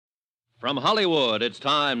From Hollywood, it's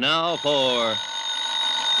time now for...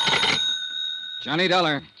 Johnny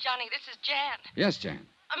Dollar. Johnny, this is Jan. Yes, Jan.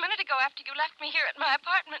 A minute ago, after you left me here at my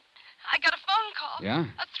apartment, I got a phone call. Yeah?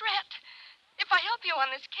 A threat. If I help you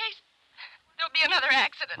on this case, there'll be another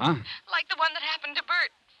accident. Huh? Like the one that happened to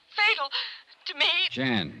Bert. Fatal. To me.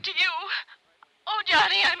 Jan. To you. Oh,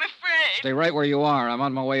 Johnny, I'm afraid. Stay right where you are. I'm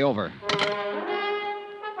on my way over.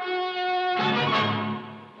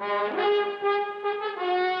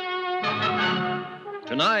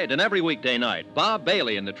 Tonight and every weekday night, Bob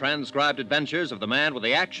Bailey in the transcribed adventures of the man with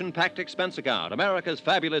the action-packed expense account, America's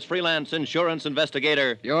fabulous freelance insurance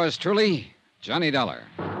investigator. Yours truly, Johnny Dollar.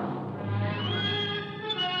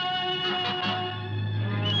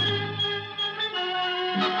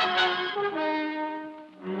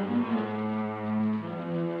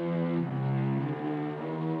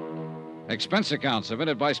 Expense account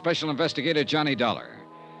submitted by Special Investigator Johnny Dollar.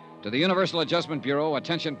 To the Universal Adjustment Bureau,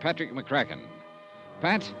 attention Patrick McCracken.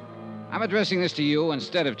 Pat, I'm addressing this to you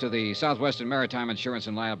instead of to the Southwestern Maritime Insurance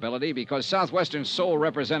and Liability because Southwestern's sole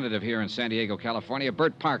representative here in San Diego, California,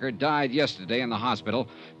 Bert Parker, died yesterday in the hospital,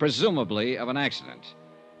 presumably of an accident.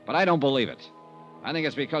 But I don't believe it. I think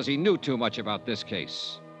it's because he knew too much about this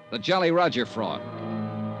case. The Jolly Roger fraud.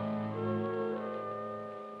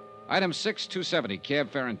 Item 6270, cab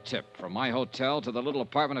fare and tip, from my hotel to the little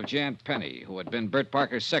apartment of Jan Penny, who had been Bert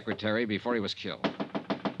Parker's secretary before he was killed.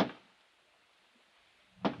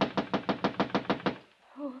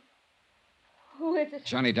 Who is it?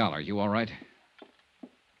 Johnny Dollar, you all right?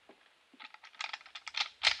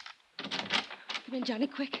 Come in, Johnny,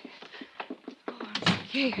 quick. Oh, I'm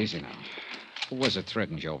scared. Easy now. Who was it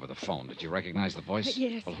threatened you over the phone? Did you recognize the voice?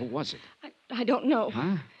 Yes. Well, who was it? I don't know.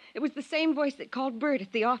 Huh? It was the same voice that called Bert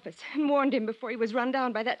at the office and warned him before he was run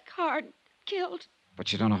down by that car and killed.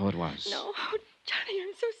 But you don't know who it was? No. Oh, Johnny,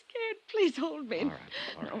 I'm so scared. Please hold me. All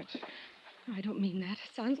right. No, I don't mean that. It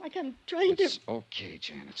sounds like I'm trying to... It's okay,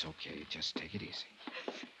 Jan. It's okay. Just take it easy.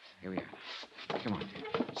 Here we are. Come on, dear.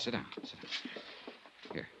 Sit down.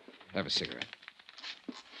 Here, have a cigarette.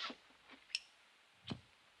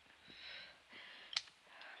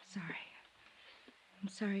 I'm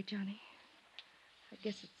sorry, Johnny. I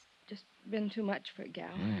guess it's just been too much for a gal.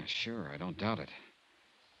 Yeah, sure. I don't doubt it.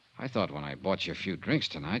 I thought when I bought you a few drinks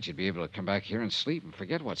tonight, you'd be able to come back here and sleep and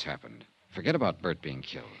forget what's happened. Forget about Bert being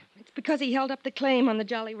killed. It's because he held up the claim on the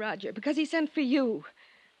Jolly Roger, because he sent for you.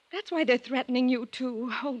 That's why they're threatening you, too.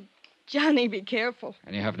 Oh, Johnny, be careful.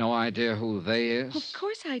 And you have no idea who they is? Of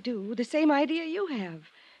course I do. The same idea you have.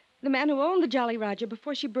 The man who owned the Jolly Roger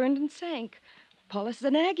before she burned and sank. Paulus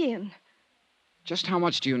Zanagian. Just how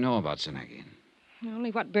much do you know about Zanagian?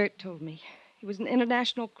 Only what Bert told me. He was an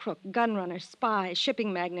international crook, gun runner, spy,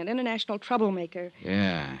 shipping magnate, international troublemaker.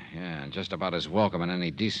 Yeah, and just about as welcome in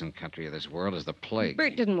any decent country of this world as the plague.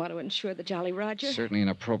 Bert didn't want to insure the Jolly Roger. Certainly an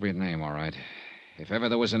appropriate name, all right. If ever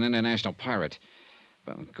there was an international pirate.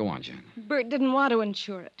 But go on, Jan. Bert didn't want to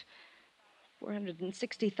insure it.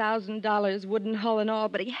 $460,000, wooden hull and all,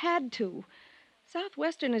 but he had to.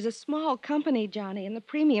 Southwestern is a small company, Johnny, and the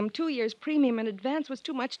premium, 2 years' premium in advance, was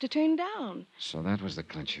too much to turn down. So that was the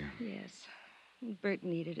clincher. Yes. Bert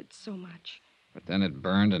needed it so much. But then it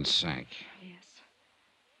burned and sank. Yes.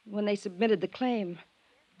 When they submitted the claim,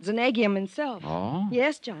 Zanagian himself. Oh?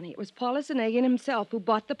 Yes, Johnny. It was Paulus Zanagian himself who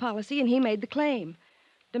bought the policy, and he made the claim.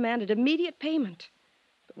 Demanded immediate payment.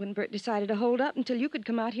 But when Bert decided to hold up until you could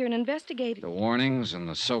come out here and investigate it... The warnings and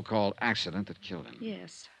the so-called accident that killed him.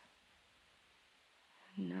 Yes.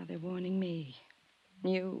 Now they're warning me.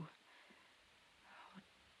 You. Oh,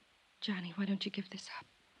 Johnny, why don't you give this up?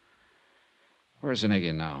 Where's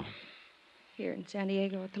Zanagian now? Here in San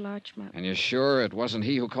Diego at the Larchmont. And you're sure it wasn't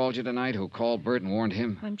he who called you tonight, who called Bert and warned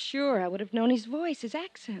him? I'm sure. I would have known his voice, his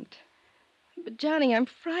accent. But, Johnny, I'm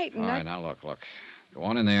frightened. All right, now look. Go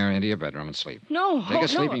on in there, into your bedroom and sleep. No. Take a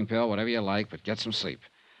sleeping pill, whatever you like, but get some sleep.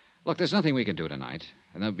 Look, there's nothing we can do tonight,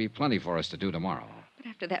 and there'll be plenty for us to do tomorrow. But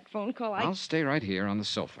after that phone call, I'll stay right here on the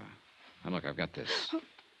sofa. And look, I've got this.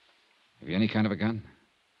 Have you any kind of a gun?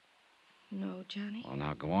 No, Johnny. Well,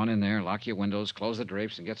 now go on in there, lock your windows, close the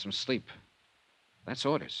drapes, and get some sleep. That's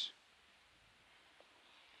orders.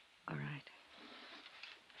 All right.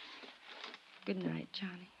 Good night,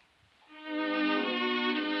 Johnny.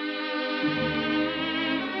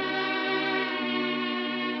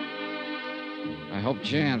 I hope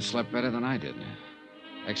Jan slept better than I did.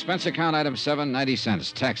 Expense account item 7, 90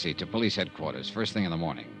 cents, taxi to police headquarters, first thing in the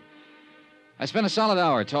morning. I spent a solid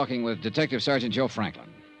hour talking with Detective Sergeant Joe Franklin.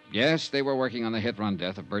 Yes, they were working on the hit-run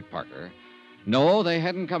death of Bert Parker. No, they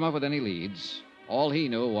hadn't come up with any leads. All he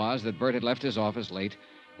knew was that Bert had left his office late,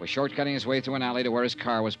 was shortcutting his way through an alley to where his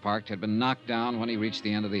car was parked, had been knocked down when he reached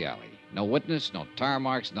the end of the alley. No witness, no tar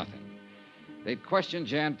marks, nothing. They'd questioned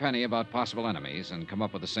Jan Penny about possible enemies and come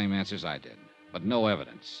up with the same answers I did, but no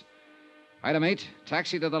evidence. Item 8,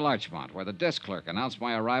 taxi to the Larchmont, where the desk clerk announced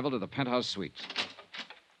my arrival to the penthouse suite.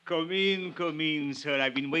 Come in, sir.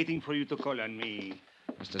 I've been waiting for you to call on me.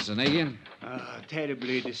 Mr. Zanagian?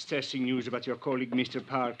 Terribly distressing news about your colleague, Mr.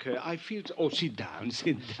 Parker. I feel... Oh, sit down,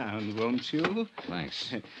 won't you?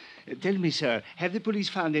 Thanks. Tell me, sir, have the police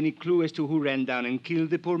found any clue as to who ran down and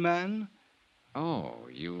killed the poor man? Oh,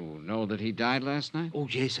 you know that he died last night? Oh,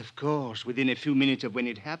 yes, of course, within a few minutes of when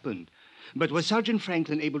it happened. But was Sergeant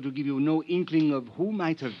Franklin able to give you no inkling of who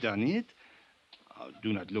might have done it? Oh,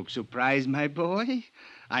 do not look surprised, my boy.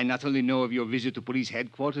 I not only know of your visit to police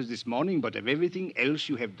headquarters this morning, but of everything else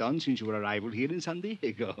you have done since your arrival here in San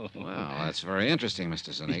Diego. Well, that's very interesting,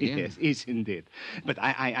 Mr. Zanagian. Yes, isn't it? But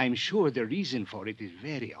I'm sure the reason for it is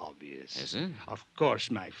very obvious. Is it? Of course,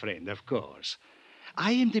 my friend, of course.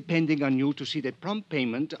 I am depending on you to see that prompt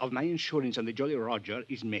payment of my insurance on the Jolly Roger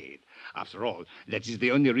is made. After all, that is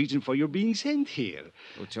the only reason for your being sent here.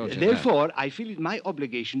 Who told you Therefore, I feel it my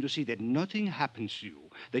obligation to see that nothing happens to you,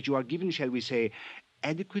 that you are given, shall we say,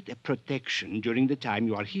 adequate protection during the time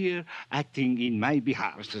you are here acting in my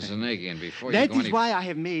behalf. Mr. Zanagian, before That you go is any... why I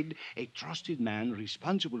have made a trusted man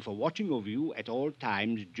responsible for watching over you at all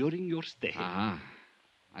times during your stay. Uh-huh.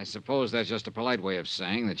 I suppose that's just a polite way of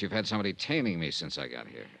saying that you've had somebody tailing me since I got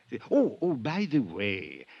here. Oh, by the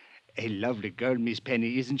way, a lovely girl, Miss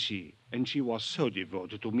Penny, isn't she? And she was so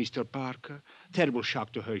devoted to Mr. Parker. Terrible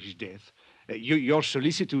shock to her, his death. Your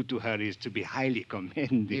solicitude to her is to be highly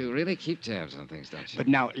commended. You really keep tabs on things, don't you? But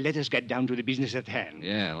now, let us get down to the business at hand.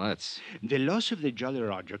 Yeah, let's. The loss of the Jolly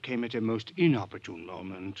Roger came at a most inopportune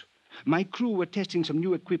moment. My crew were testing some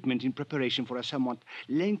new equipment in preparation for a somewhat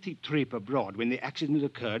lengthy trip abroad. When the accident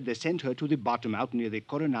occurred, they sent her to the bottom out near the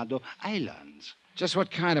Coronado Islands. Just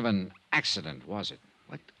what kind of an accident was it?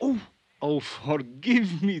 What? Oh,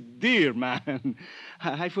 forgive me, dear man.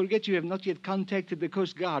 I forget you have not yet contacted the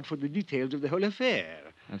Coast Guard for the details of the whole affair.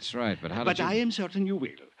 That's right, but how But did you... I am certain you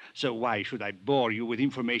will. So why should I bore you with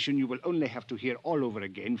information you will only have to hear all over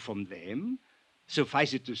again from them?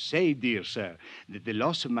 Suffice it to say, dear sir, that the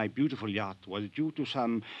loss of my beautiful yacht was due to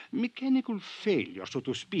some mechanical failure, so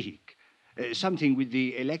to speak. Something with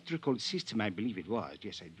the electrical system, I believe it was.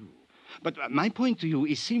 Yes, I do. But my point to you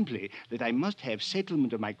is simply that I must have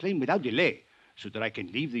settlement of my claim without delay so that I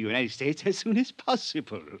can leave the United States as soon as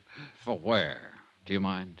possible. For where? Do you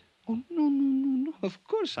mind? Oh, no. Of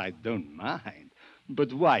course I don't mind.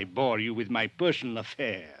 But why bore you with my personal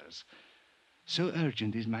affairs? So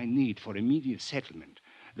urgent is my need for immediate settlement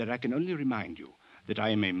that I can only remind you that I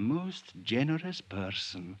am a most generous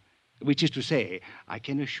person. Which is to say, I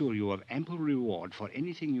can assure you of ample reward for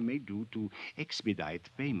anything you may do to expedite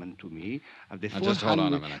payment to me of the Now, just hold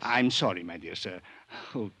on a minute. I'm sorry, my dear sir.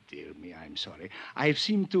 Oh, dear me, I'm sorry. I've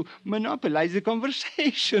seemed to monopolize the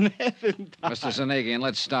conversation, haven't I? Mr. Zanagian,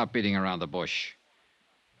 let's stop beating around the bush.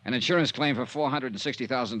 An insurance claim for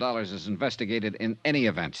 $460,000 is investigated in any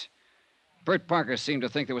event. Bert Parker seemed to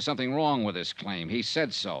think there was something wrong with this claim. He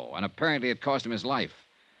said so, and apparently it cost him his life.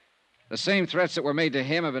 The same threats that were made to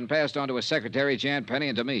him have been passed on to his secretary, Jan Penny,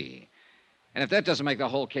 and to me. And if that doesn't make the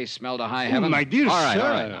whole case smell to high heaven... my dear all right, sir. All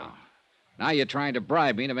right, now. Now you're trying to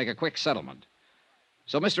bribe me to make a quick settlement.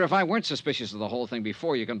 So, mister, if I weren't suspicious of the whole thing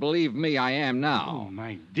before, you can believe me, I am now. Oh,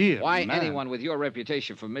 my dear Why man. anyone with your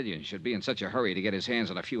reputation for millions should be in such a hurry to get his hands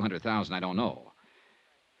on a few $100,000, I don't know.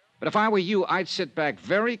 But if I were you, I'd sit back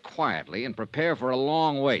very quietly and prepare for a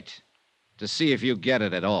long wait to see if you get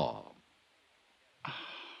it at all.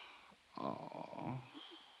 Oh,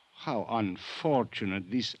 how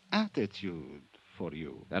unfortunate this attitude for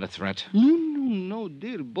you. That a threat? No,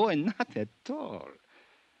 dear boy, not at all.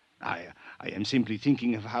 I am simply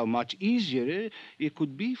thinking of how much easier it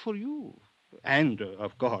could be for you. And,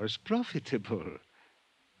 of course, profitable.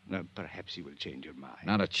 Perhaps you will change your mind.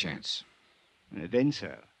 Not a chance. Then,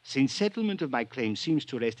 sir, since settlement of my claim seems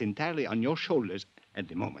to rest entirely on your shoulders at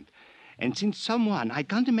the moment, and since someone, I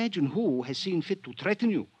can't imagine who, has seen fit to threaten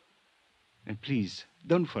you, and please,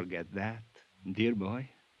 don't forget that, dear boy.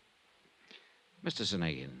 Mr.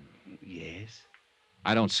 Zanagian, Yes?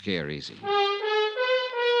 I don't scare easy.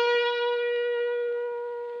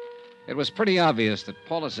 It was pretty obvious that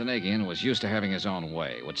Paula Zanagian was used to having his own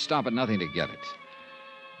way, would stop at nothing to get it.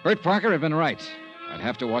 Bert Parker had been right. I'd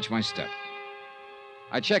have to watch my step.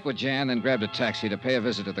 I checked with Jan, then grabbed a taxi to pay a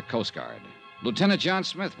visit to the Coast Guard. Lieutenant John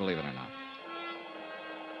Smith, believe it or not.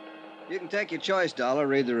 You can take your choice, Dollar.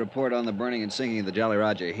 Read the report on the burning and sinking of the Jolly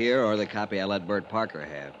Roger here, or the copy I let Bert Parker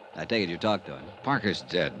have. I take it you talked to him. Parker's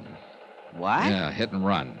dead. What? Yeah, hit and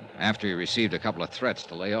run, after he received a couple of threats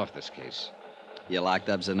to lay off this case. You locked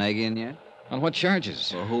up Zanegian yet? On what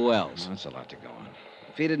charges? Well, who else? Well, that's a lot to go on.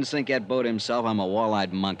 If he didn't sink that boat himself, I'm a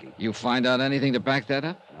wall-eyed monkey. You find out anything to back that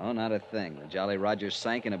up? No, not a thing. The Jolly Roger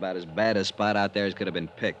sank in about as bad a spot out there as could have been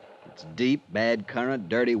picked. It's deep, bad current,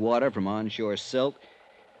 dirty water from onshore silt.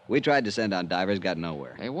 We tried to send on divers, got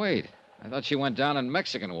nowhere. Hey, wait. I thought she went down in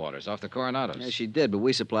Mexican waters off the Coronados. Yeah, she did, but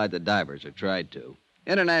we supplied the divers, or tried to.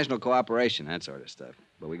 International cooperation, that sort of stuff.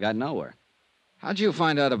 But we got nowhere. How'd you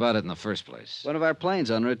find out about it in the first place? One of our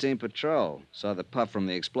planes on routine patrol saw the puff from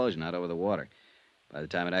the explosion out over the water. By the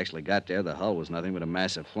time it actually got there, the hull was nothing but a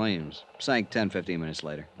mass of flames. Sank 10, 15 minutes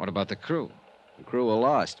later. What about the crew? The crew were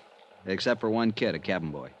lost, except for one kid, a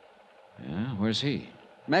cabin boy. Yeah, where's he?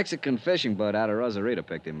 Mexican fishing boat out of Rosarito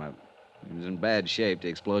picked him up. He was in bad shape. The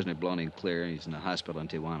explosion had blown him clear. He's in the hospital in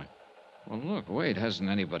Tijuana. Well, look, wait, hasn't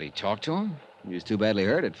anybody talked to him? He was too badly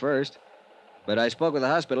hurt at first. But I spoke with the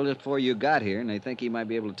hospital just before you got here, and they think he might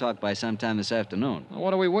be able to talk by sometime this afternoon. Well,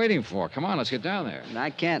 what are we waiting for? Come on, let's get down there. And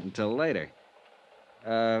I can't until later.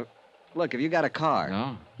 Look, if you got a car,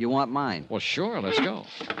 No? you want mine. Well, sure, let's go.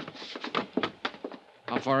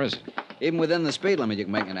 How far is it? Even within the speed limit, you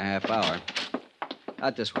can make it in a half hour.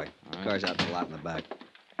 Out this way. All right. Car's out in the lot in the back.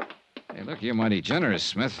 Hey, look, you're mighty generous,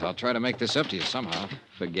 Smith. I'll try to make this up to you somehow.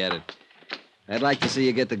 Forget it. I'd like to see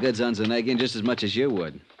you get the goods on Zanegian just as much as you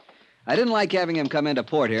would. I didn't like having him come into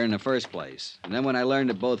port here in the first place. And then when I learned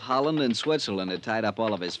that both Holland and Switzerland had tied up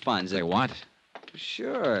all of his funds... They what?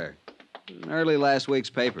 Sure. In early last week's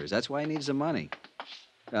papers. That's why he needs the money.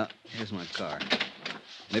 Well, here's my car.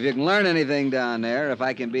 And if you can learn anything down there, if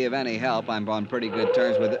I can be of any help, I'm on pretty good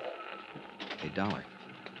terms with it. Hey, Dollar.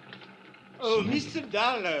 Oh, Mr.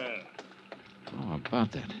 Dollar. Oh,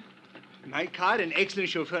 about that. My car and excellent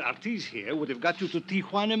chauffeur Ortiz here would have got you to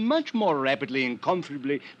Tijuana much more rapidly and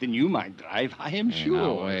comfortably than you might drive, I am Hey, sure.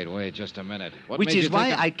 now, wait just a minute. What Which made is you why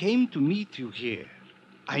think I came to meet you here.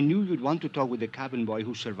 I knew you'd want to talk with the cabin boy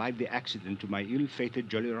who survived the accident to my ill-fated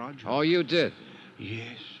Jolly Roger. Oh, you did?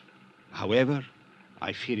 Yes. However,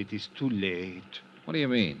 I fear it is too late. What do you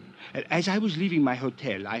mean? As I was leaving my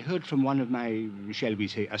hotel, I heard from one of my, shall we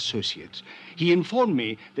say, associates. He informed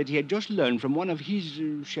me that he had just learned from one of his,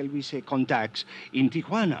 shall we say, contacts in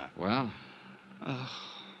Tijuana. Well?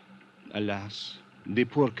 Alas, the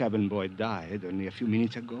poor cabin boy died only a few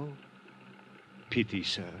minutes ago. Pity,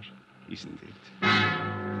 sir, isn't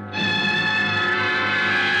it?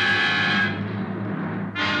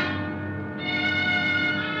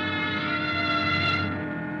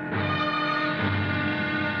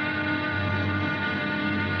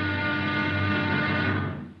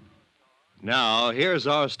 Now, here's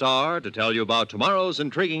our star to tell you about tomorrow's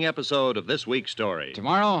intriguing episode of this week's story.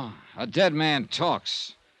 Tomorrow, a dead man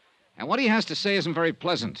talks. And what he has to say isn't very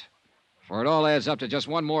pleasant. For it all adds up to just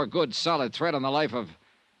one more good, solid thread on the life of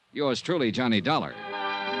yours truly, Johnny Dollar.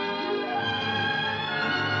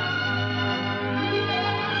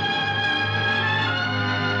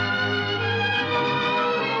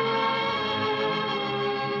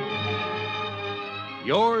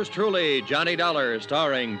 Yours truly, Johnny Dollar,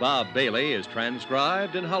 starring Bob Bailey, is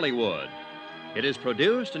transcribed in Hollywood. It is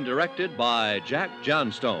produced and directed by Jack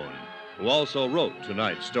Johnstone, who also wrote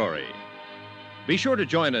tonight's story. Be sure to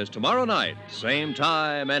join us tomorrow night, same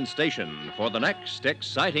time and station, for the next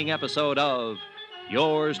exciting episode of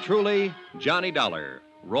Yours truly, Johnny Dollar.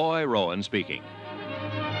 Roy Rowan speaking.